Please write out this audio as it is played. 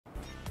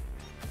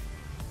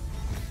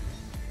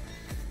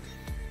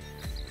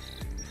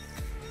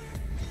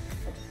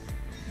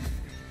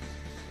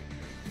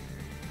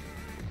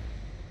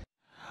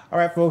All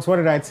right, folks, what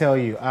did I tell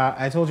you?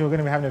 I told you we're going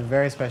to be having a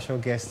very special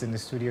guest in the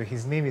studio.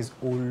 His name is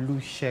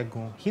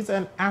Olusegun. He's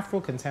an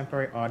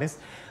Afro-contemporary artist.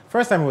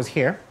 First time he was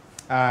here,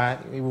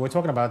 we were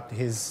talking about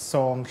his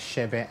song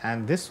Shebe,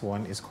 and this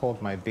one is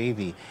called My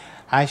Baby.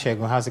 Hi,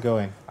 Shegun. How's it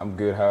going? I'm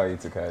good. How are you,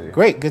 Takadi?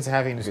 Great. Good to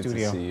have you in the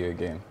studio. Good to see you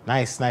again.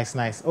 Nice, nice,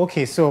 nice.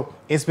 Okay, so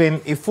it's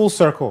been a full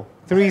circle,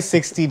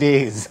 360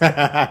 days.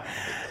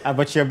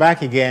 But you're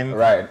back again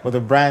with a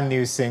brand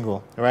new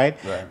single, right?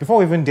 Before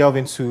we even delve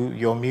into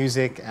your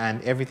music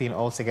and everything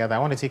all together, I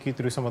want to take you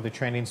through some of the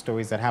trending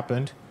stories that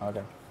happened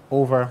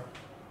over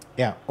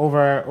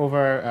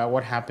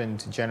what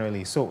happened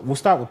generally. So we'll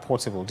start with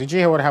Portable. Did you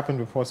hear what happened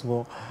with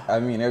Portable? I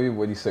mean,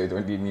 everybody saw it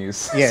on the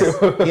news.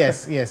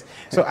 Yes, yes.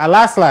 So at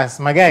last,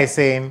 my guy is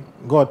saying,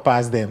 God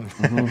passed them.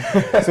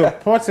 So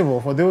Portable,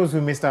 for those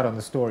who missed out on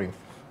the story,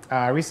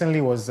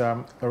 recently was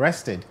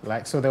arrested.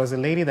 So there was a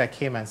lady that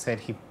came and said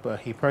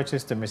he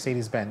purchased a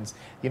Mercedes-Benz.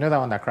 You know that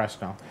one that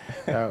crashed now?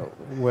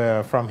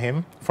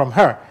 From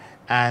her.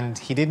 And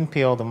he didn't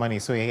pay all the money,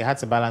 so he had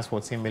to balance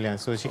 14 million.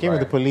 So she came with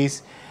the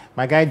police.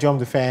 My guy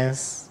jumped the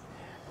fence,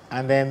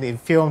 and then they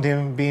filmed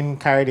him being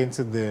carried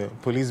into the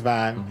police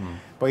van.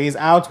 But he's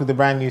out with the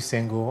brand new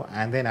single,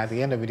 and then at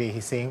the end of the day,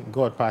 he's saying,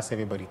 God pass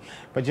everybody.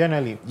 But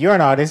generally, you're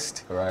an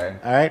artist. All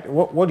right?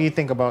 What do you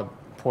think about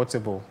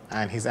Portable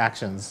and his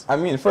actions? I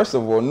mean, first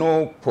of all,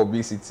 no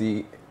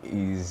publicity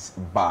is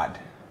bad.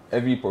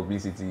 Every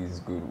publicity is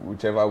good,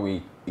 whichever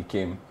way it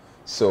came.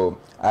 So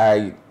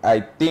I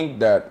think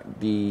that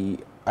the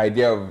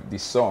idea of the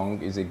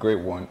song is a great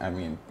one. I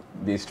mean,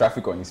 there's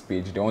traffic on his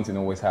page. They want to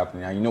know what's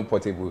happening. And you know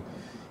Portable,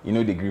 you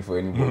know they agree for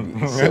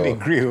anybody. So, they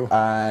agree.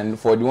 And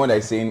for the one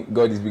that's saying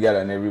God is bigger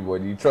than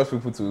everybody, you trust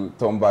people to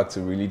turn back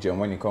to religion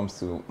when it comes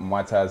to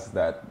matters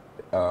that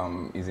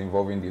is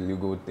involving the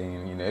legal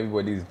thing. You know,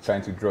 everybody is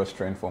trying to draw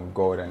strength from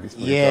God and the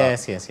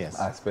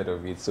spiritual aspect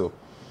of it. So,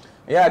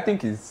 yeah, I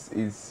think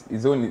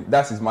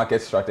that's his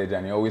market strategy,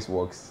 and it always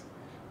works.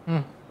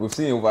 We've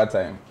seen it over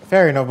time.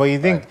 Fair enough, but you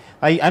think,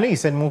 I know you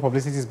said more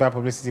publicity is bad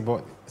publicity,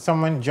 but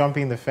someone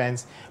jumping the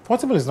fence,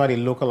 Portable is not a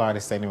local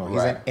artist anymore.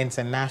 He's an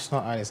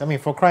international artist. I mean,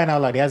 for crying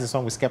out loud, he has a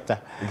song with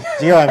Skepta.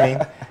 Do you know what I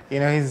mean? You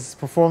know, he's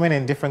performing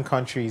in different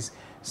countries.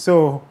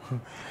 So...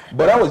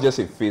 But that was just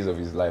a phase of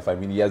his life. I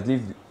mean, he has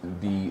lived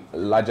the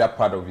larger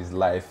part of his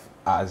life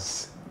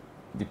as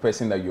the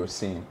person that you're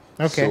seeing.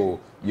 So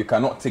you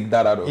cannot take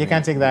that out of him. You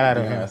can't take that out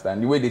of him.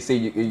 Understand? The way they say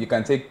you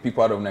can take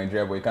people out of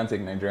Nigeria, but you can't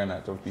take Nigerian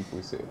out of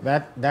people. So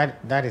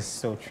that is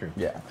so true.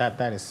 Yeah.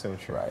 That is so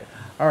true.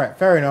 All right,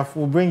 fair enough.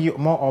 We'll bring you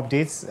more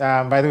updates.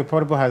 By the way,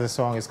 Portable has a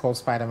song. It's called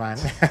Spider-Man.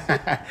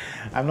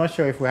 I'm not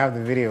sure if we have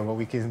the video, but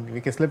we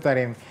can slip that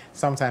in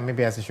sometime,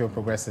 maybe as the show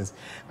progresses.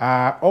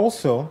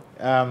 Also,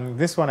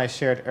 this one I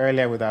shared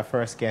earlier with our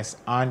first guest,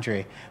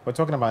 Andre. We're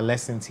talking about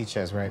lesson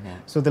teachers, right?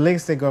 So the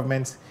Lagos State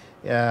government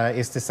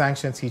is to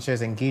sanction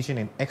teachers engaging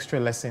in extra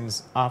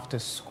lessons after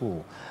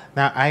school.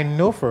 Now, I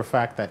know for a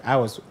fact that I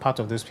was part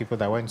of those people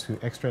that went to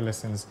extra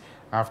lessons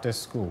after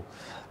school.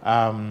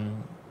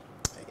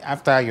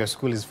 After your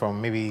school is from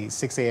maybe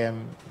 6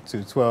 a.m.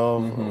 to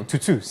 12, to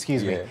 2,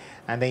 excuse me.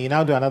 And then you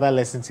now do another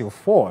lesson till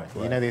 4.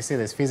 You know, they say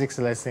there's physics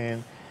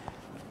lesson.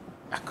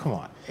 Come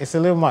on, it's a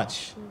little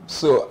much.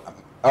 So,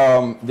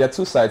 there are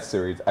two sides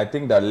to it. I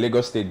think that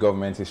Lagos State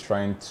government is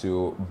trying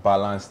to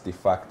balance the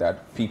fact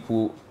that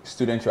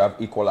students should have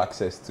equal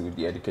access to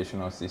the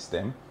educational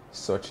system,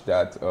 such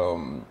that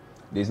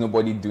there's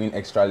nobody doing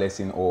extra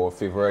lesson or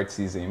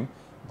favoritism,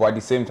 but at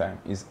the same time,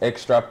 it's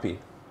extra pay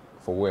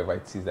for whoever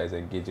it is that is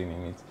engaging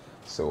in it.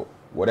 So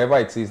whatever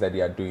it is that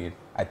they are doing,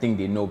 I think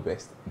they know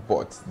best,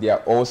 but they are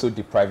also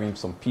depriving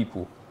some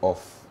people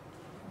of,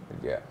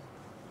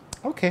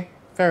 Okay,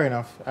 fair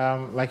enough.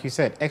 Like you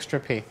said, extra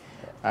pay.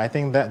 I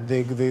think that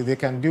they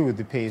can do with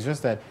the pay. It's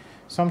just that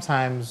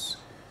sometimes,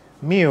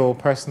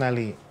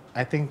 personally,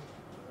 I think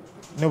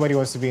nobody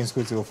wants to be in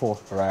school till 4.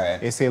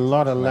 It's a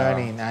lot of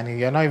learning, and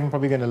you're not even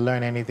probably going to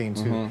learn anything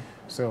too.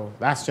 So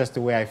that's just the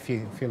way I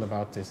feel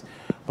about this.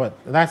 But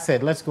that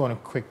said, let's go on a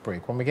quick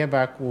break. When we get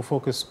back, we'll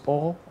focus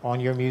all on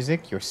your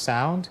music, your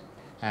sound,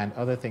 and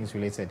other things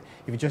related.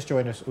 If you just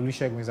joined us,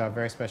 Olusegun is our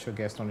very special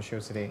guest on the show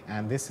today,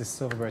 and this is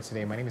Silverbird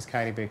Today. My name is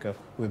Kylie Baker.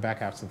 We'll be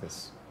back after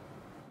this.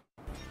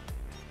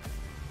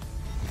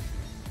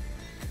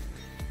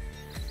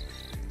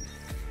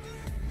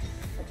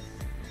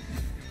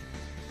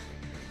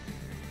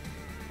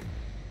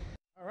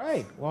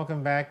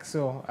 Welcome back.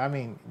 So, I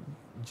mean,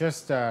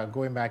 just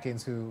going back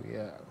into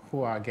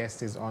who our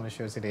guest is on the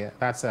show today,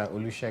 that's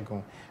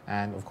Olusegun.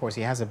 And, of course,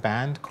 he has a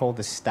band called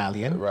The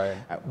Stallion.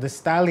 The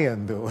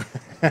Stallion, though.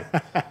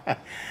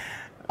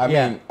 I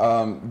mean,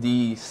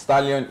 the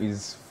stallion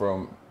is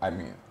from,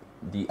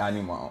 the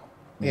animal,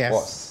 the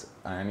horse.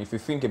 And if you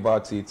think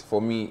about it,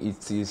 for me,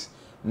 it is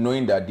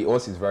knowing that the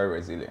horse is very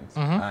resilient,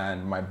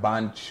 and my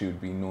band should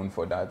be known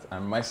for that,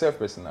 and myself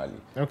personally.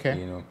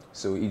 You know,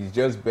 so it is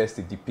just best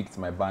to depict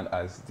my band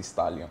as the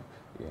stallion.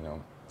 You know,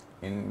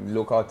 in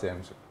local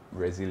terms,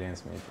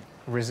 resilience maybe.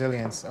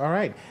 Resilience. All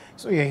right.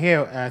 So you're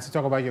here to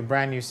talk about your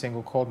brand new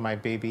single called My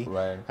Baby.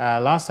 Right.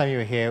 Last time you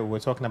were here, we were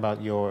talking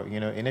about your,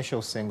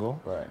 initial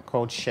single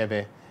called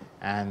Shebe.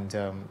 And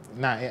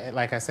now,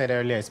 like I said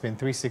earlier, it's been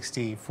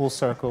 360, full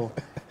circle,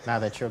 now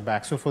that you're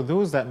back. So for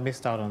those that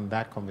missed out on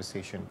that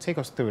conversation, take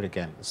us through it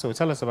again. So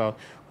tell us about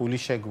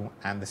Olusegun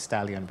and the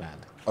Stallion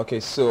Band.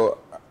 Okay, so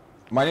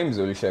my name is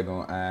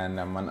Olusegun,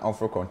 and I'm an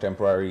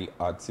Afro-contemporary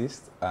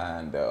artist.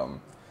 And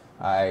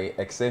I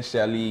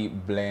essentially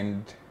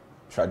blend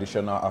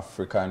traditional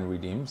African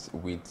rhythms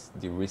with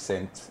the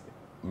recent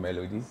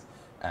melodies,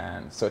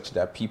 and such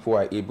that people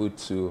are able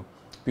to,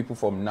 people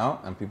from now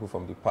and people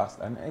from the past,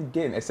 and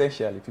again,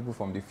 essentially, people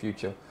from the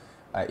future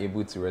are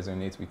able to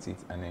resonate with it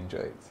and enjoy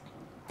it.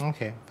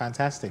 Okay,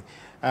 fantastic.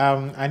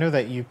 I know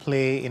that you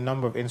play a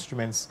number of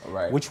instruments.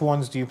 Right. Which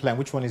ones do you play, and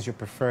which one is your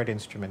preferred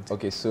instrument?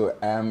 Okay, so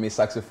I'm a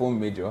saxophone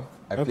major.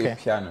 I play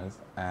pianos,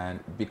 and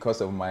because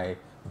of my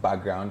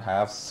background, I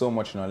have so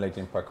much knowledge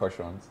in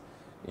percussions.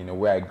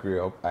 Where I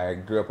grew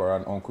up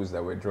around uncles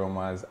that were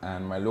drummers,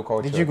 and my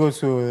local church. Did you go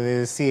to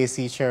the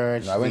CAC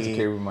church? No, I went to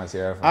Keruma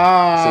Sierra.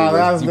 Ah, so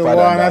that's the one.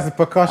 That's the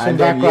percussion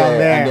background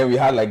there. And then we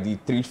had like the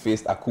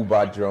three-faced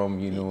akuba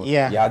drum.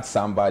 Yeah. You had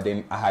samba.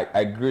 Then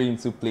I grew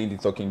into playing the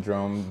talking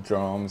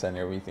drums and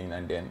everything.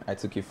 And then I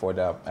took it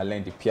further. I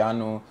learned the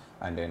piano,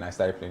 and then I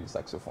started playing the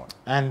saxophone.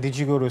 And did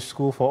you go to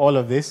school for all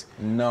of this?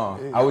 No,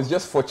 I was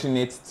just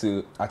fortunate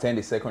to attend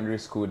a secondary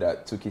school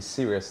that took it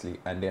seriously.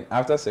 And then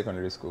after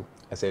secondary school,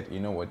 I said, you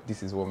know what,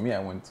 this is what I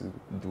want to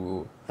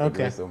do for the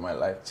rest of my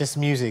life. Just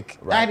music.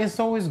 Right. And it's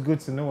always good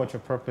to know what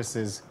your purpose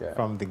is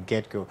from the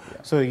get-go.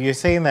 Yeah. So you're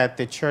saying that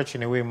the church,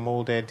 in a way,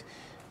 molded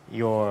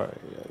your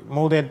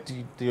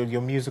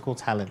musical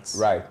talents.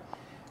 Right.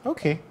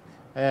 Okay.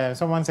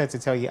 Someone said to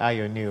tell you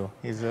Ayo new.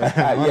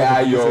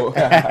 Yeah, Ayo.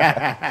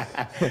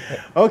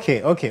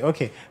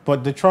 Okay.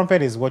 But the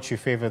trumpet is what you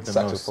favor the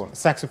most.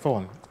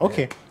 Saxophone.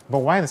 Okay. Yeah. But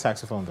why the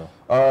saxophone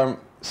though?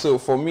 So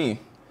for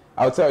me,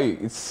 I'll tell you,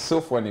 it's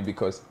so funny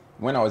because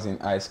when I was in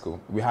high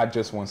school, we had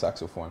just one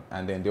saxophone,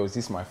 and then there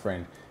was my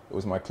friend. It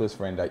was my close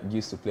friend that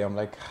used to play. I'm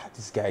like,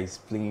 this guy is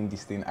playing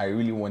this thing. I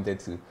really wanted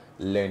to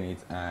learn it,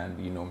 and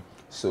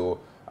so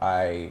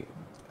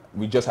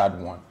we just had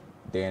one.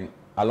 Then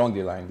along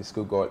the line, the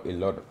school got a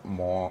lot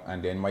more,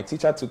 and then my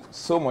teacher took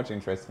so much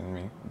interest in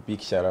me.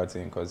 Big shout out to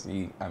him because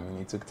he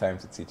took time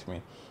to teach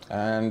me,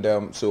 and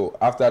so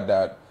after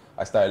that,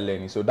 I started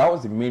learning. So that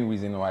was the main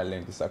reason why I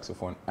learned the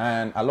saxophone.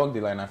 And along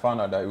the line, I found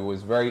out that it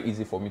was very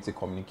easy for me to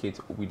communicate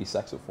with the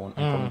saxophone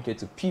and communicate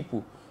to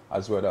people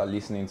as well that are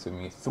listening to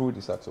me through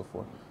the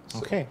saxophone. So,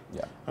 okay.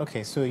 Yeah.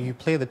 Okay. So you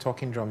play the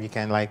talking drum. You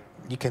can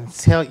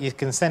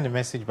send a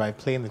message by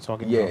playing the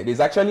talking drum. Yeah.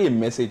 There's actually a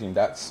message in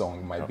that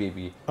song, My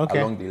Baby,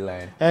 along the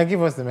line.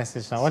 Give us the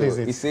message now. What is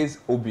it? It says,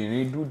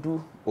 "Obìnrin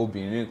dúdú,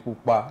 obìnrin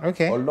pupa.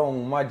 Okay.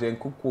 Ọlọ́run má jẹ́ n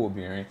kúkú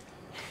obìnrin."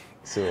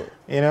 So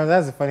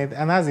that's a funny,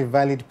 and that's a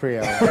valid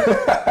prayer.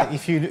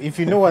 if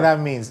you know what that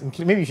means,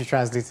 maybe you should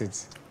translate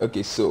it.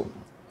 Okay, so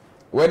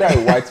whether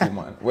a white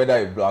woman, whether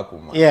a black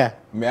woman,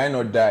 may I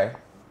not die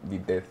the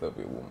death of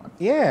a woman.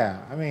 Yeah,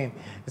 it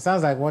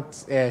sounds like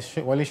what Wale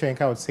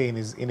Soyinka would say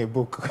in a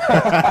book.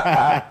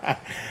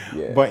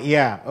 But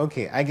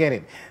okay, I get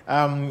it.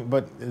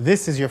 But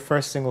this is your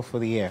first single for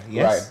the year,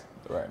 yes?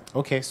 Right.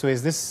 Okay, so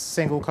is this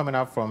single coming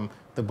out from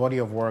the body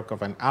of work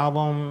of an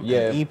album,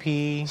 an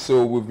EP?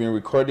 So we've been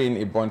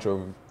recording a bunch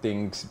of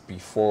things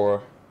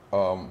before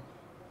now,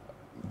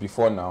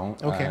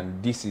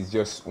 and this is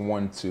just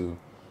one to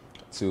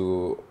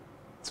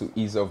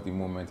ease off the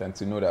moment and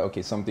to know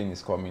that something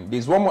is coming.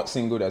 There's one more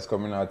single that's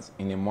coming out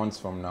in a month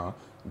from now,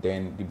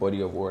 then the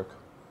body of work.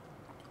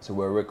 So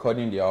we're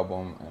recording the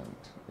album, and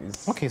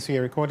it's okay. So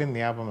you're recording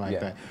the album like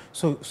that.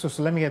 So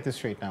let me get this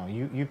straight now.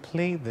 You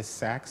play the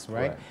sax,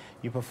 right?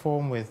 You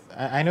perform with.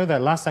 I know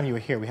that last time you were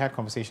here, we had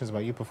conversations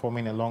about you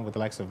performing along with the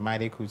likes of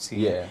Maide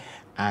Kutsi,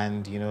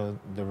 and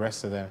the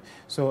rest of them.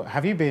 So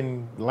have you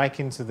been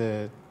likened to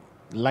the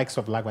likes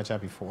of Lagbaja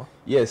before?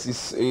 Yes,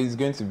 it's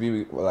going to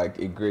be like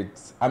a great.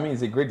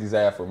 It's a great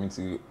desire for me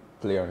to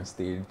play on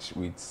stage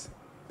with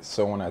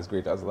someone as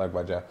great as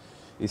Lagbaja.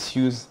 His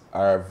shoes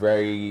are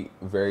very,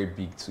 very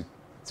big to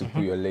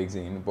put your legs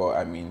in,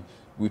 but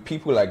with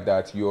people like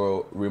that,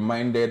 you're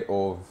reminded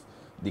of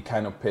the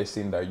kind of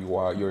person that you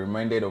are. You're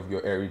reminded of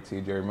your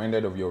heritage. You're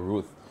reminded of your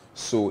roots.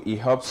 So it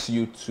helps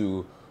you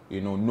to,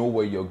 know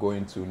where you're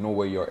going to, know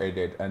where you're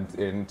headed,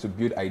 and to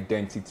build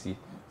identity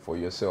for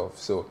yourself.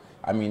 So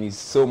it's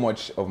so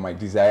much of my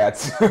desire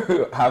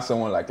to have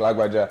someone like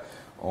Lagbaja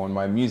on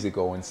my music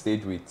or on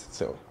stage with.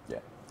 So yeah.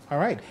 All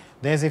right.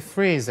 There's a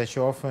phrase that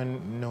you're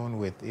often known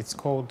with. It's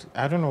called,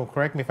 I don't know,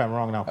 correct me if I'm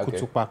wrong now,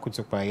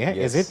 kutukpa, yeah?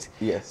 Yes. Is it?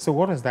 Yes. So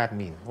what does that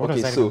mean? What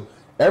does that mean?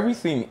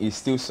 Everything is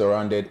still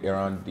surrounded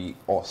around the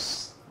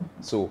us.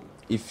 So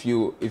if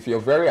you're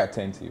very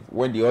attentive,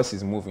 when the us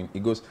is moving,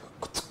 it goes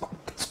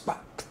kutukpa.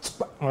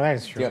 Oh, that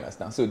is true. Do you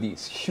understand? So the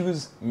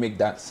shoes make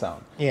that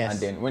sound. Yes. And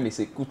then when they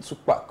say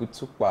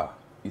kutukpa,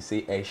 you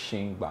say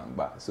Eshing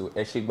Bangba. So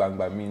Eshing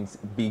Bangba means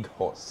big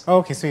horse.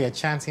 Okay, so you're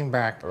chanting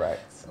back. Right.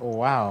 Oh,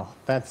 wow,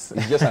 that's...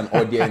 It's just an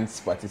audience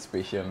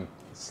participation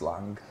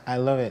slang. I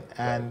love it.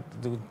 And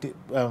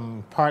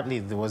Right.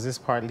 partly, was this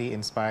partly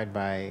inspired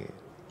by...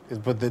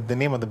 But the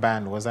name of the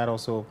band, was that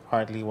also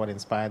partly what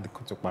inspired the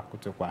Kutukwa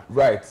Kutukwa?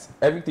 Right.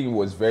 Everything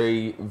was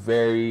very,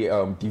 very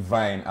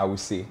divine, I would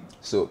say.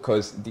 So,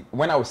 because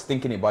when I was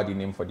thinking about the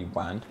name for the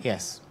band,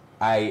 Yes.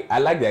 I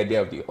like the idea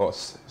of the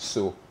us.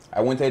 So, I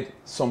wanted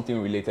something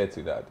related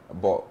to that.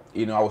 But,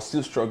 you know, I was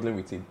still struggling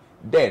with it.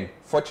 Then,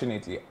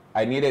 fortunately,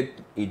 I needed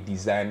a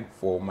design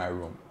for my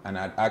room. And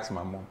I'd asked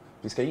my mom,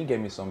 please, can you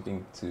get me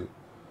something to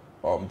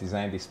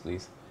design this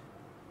place?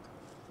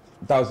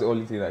 That was the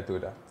only thing I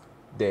told her.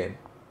 Then,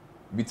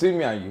 between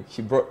me and you,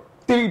 she brought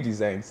 3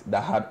 designs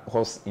that had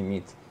horse in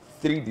it.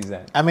 3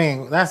 designs. I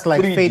mean, that's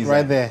like 3 fate designs.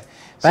 right there.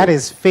 That So,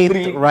 is fate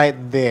 3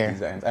 right there.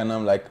 designs. And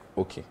I'm like,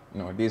 okay,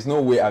 no, there's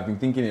no way I've been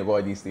thinking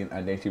about this thing.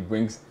 And then she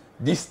brings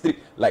these 3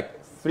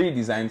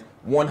 designs.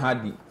 One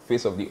had the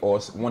face of the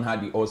horse, one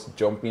had the horse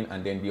jumping,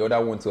 and then the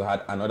other one too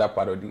had another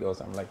part of the horse.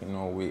 I'm like,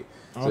 no way.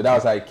 So Okay. that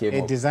was how it came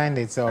It up. designed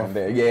itself.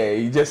 And yeah,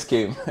 it just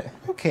came.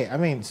 Okay, I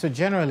mean, so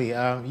generally,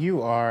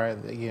 you are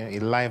a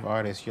live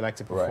artist. You like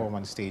to perform Right.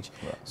 on stage.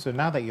 Right. So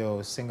now that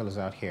your single is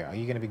out here, are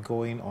you going to be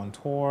going on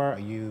tour?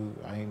 I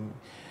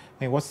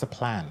mean, what's the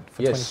plan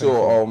for Yes,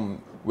 2024? so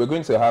we're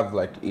going to have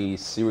like a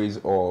series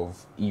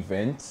of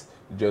events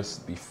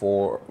just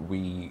before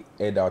we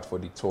head out for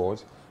the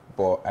tours.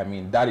 But I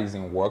mean, that is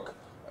in work.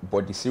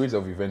 But the series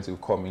of events will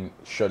come in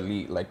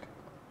shortly, like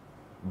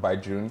by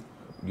June.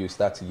 You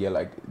start to hear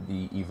like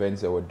the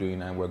events that we're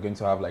doing, and we're going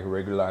to have like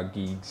regular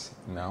gigs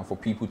now for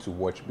people to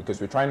watch, because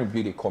we're trying to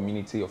build a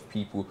community of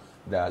people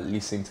that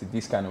listen to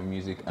this kind of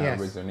music and Yes.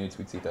 resonate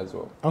with it as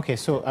well. Okay,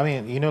 so I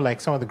mean,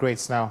 like some of the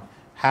greats now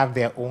have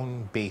their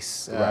own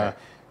base. Right.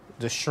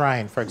 The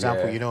Shrine, for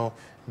example, Yeah.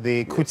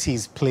 the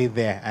Kutis play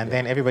there, and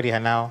then everybody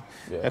now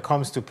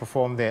comes to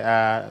perform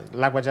there.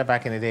 Lagwaja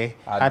back in the day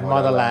had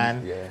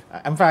Motherland.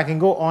 Yeah. In fact, I can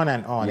go on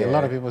and on. A lot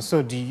Yeah. of people.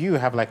 So, do you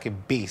have like a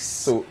base?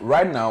 So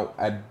right now,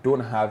 I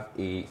don't have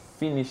a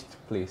finished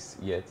place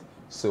yet.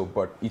 So,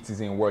 but it is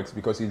in works,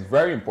 because it's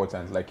very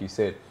important. Like you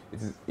said,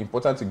 it is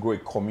important to grow a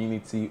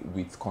community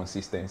with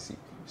consistency.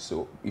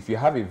 So if you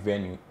have a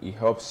venue, it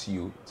helps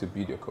you to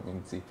build your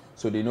community.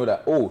 So they know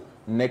that, oh,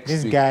 next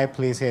This week. guy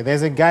plays here.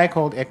 There's a guy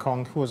called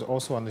Ekong who was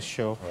also on the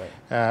show,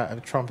 a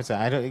trumpeter.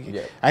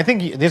 I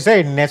think there's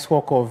a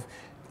network of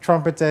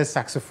trumpeters,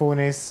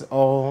 saxophonists,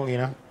 all,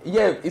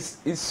 Yeah, it's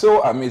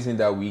so amazing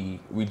that we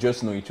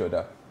just know each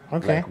other.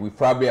 Okay. Like we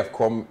probably have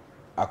come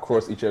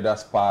across each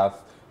other's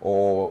path,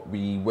 or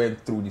we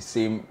went through the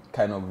same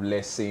kind of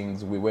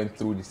lessons, we went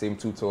through the same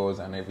tutors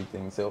and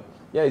everything. So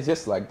yeah, it's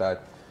just like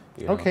that.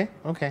 You know. Okay.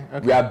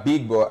 We are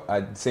big, but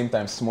at the same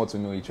time small to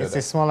know each It's other.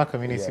 a smaller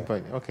community, Yeah.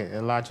 but okay,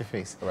 a larger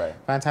face. Right.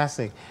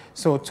 Fantastic.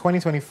 So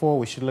 2024,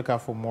 we should look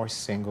out for more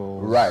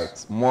singles.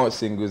 Right, more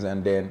singles,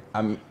 and then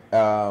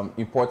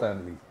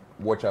importantly,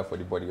 watch out for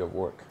the body of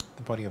work.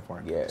 The body of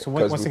work. Yeah, So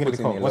 'cause what's it we going to put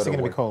be in a called? What's it lot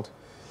going to of be called?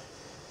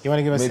 You want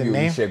to give us Maybe a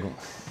name? Olusegun.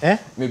 Eh?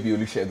 Maybe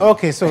Olusegun.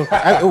 Okay, so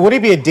would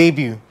it be a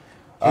debut?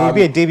 It would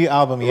be a debut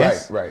album,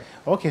 yes? Right.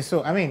 Okay,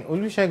 so I mean,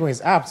 Olusegun is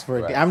apt for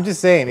it. Right. I'm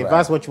just saying, if Right.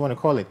 that's what you want to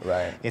call it,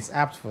 Right. it's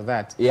apt for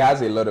that. It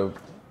has a lot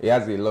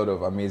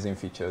of amazing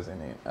features in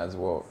it as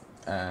well,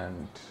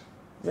 and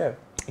yeah.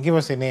 Give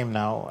us a name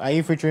now. Are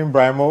you featuring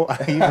Brimo?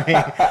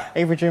 Are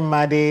you featuring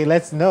Made?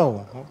 Let's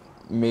know.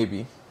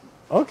 Maybe.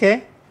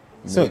 Okay.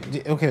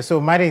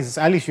 So Made is,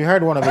 at least you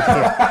heard one of it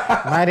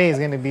here. Made is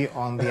going to be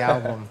on the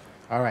album.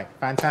 All right,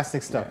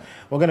 fantastic stuff. Yeah.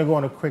 We're going to go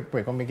on a quick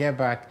break. When we get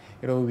back,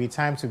 it will be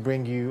time to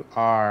bring you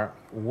our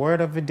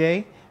word of the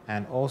day,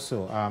 and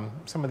also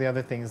some of the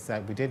other things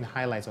that we didn't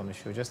highlight on the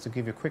show, just to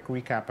give you a quick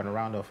recap and a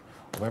roundup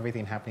of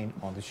everything happening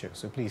on the show.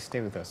 So please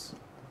stay with us.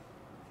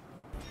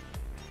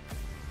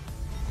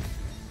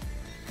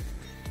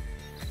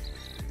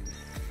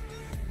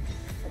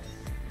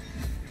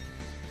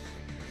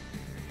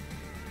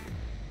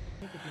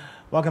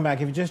 Welcome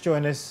back. If you just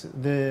joined us,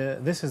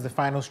 this is the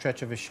final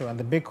stretch of the show, and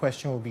the big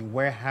question will be,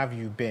 where have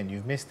you been?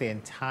 You've missed the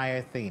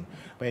entire thing,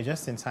 but you're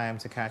just in time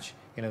to catch,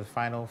 the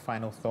final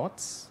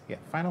thoughts. Yeah,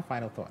 final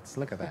thoughts.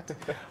 Look at that.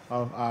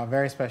 Of our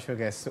very special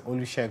guest,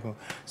 Olusegun.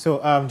 So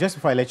just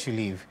before I let you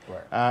leave,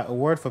 a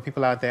word for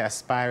people out there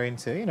aspiring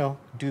to,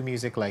 do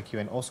music like you,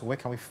 and also where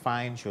can we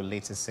find your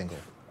latest single?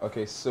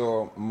 Okay,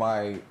 so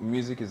my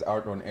music is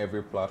out on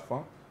every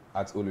platform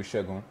at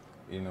Olusegun.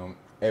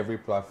 Every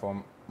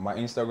platform. My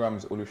Instagram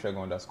is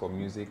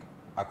Olusegun_music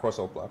across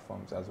all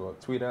platforms as well.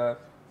 Twitter,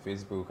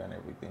 Facebook, and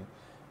everything.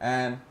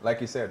 And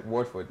like you said,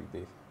 word for the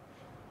day.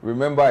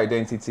 Remember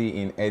identity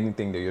in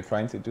anything that you're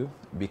trying to do.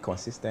 Be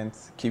consistent.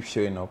 Keep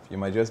showing up. You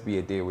might just be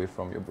a day away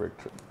from your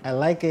breakthrough. I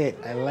like it.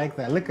 I like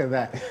that. Look at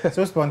that.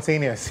 So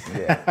spontaneous.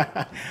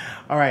 Yeah.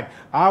 All right.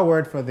 Our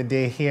word for the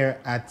day here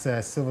at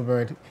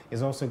Silverbird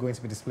is also going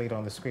to be displayed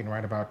on the screen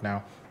right about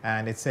now.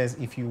 And it says,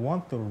 if you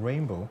want the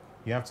rainbow,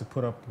 you have to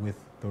put up with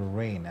the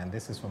rain. And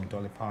this is from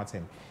Dolly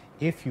Parton.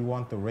 If you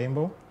want the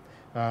rainbow,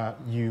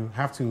 you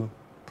have to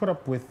put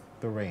up with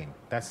the Rain.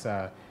 That's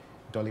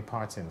Dolly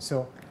Parton.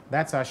 So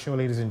that's our show,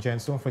 ladies and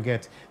gents. Don't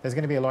forget, there's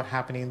going to be a lot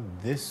happening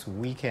this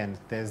weekend.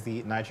 There's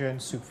the Nigerian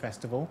Soup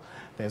Festival.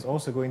 There's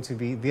also going to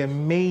be the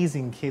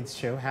amazing kids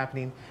show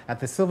happening at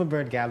the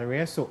Silverbird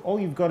Galleria. So all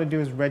you've got to do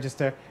is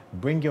register,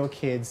 bring your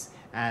kids,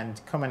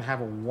 and come and have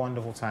a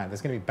wonderful time.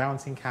 There's going to be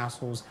bouncing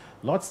castles,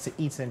 lots to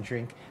eat and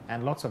drink,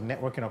 and lots of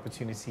networking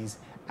opportunities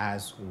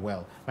as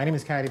well. My name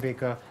is Coyote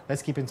Baker.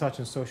 Let's keep in touch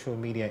on social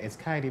media. It's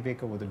Coyote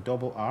Baker with a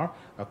double R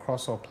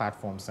across all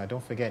platforms. Now,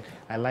 don't forget,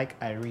 I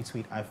like, I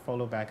retweet, I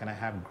follow back, and I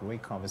have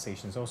great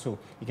conversations. Also,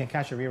 you can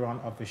catch a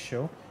rerun of the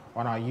show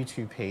on our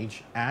YouTube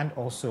page, and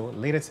also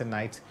later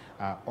tonight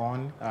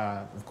on,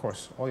 of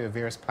course, all your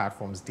various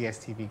platforms,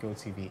 DSTV,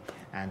 GoTV,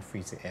 and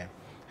Free to Air.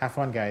 Have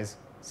fun, guys.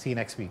 See you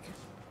next week.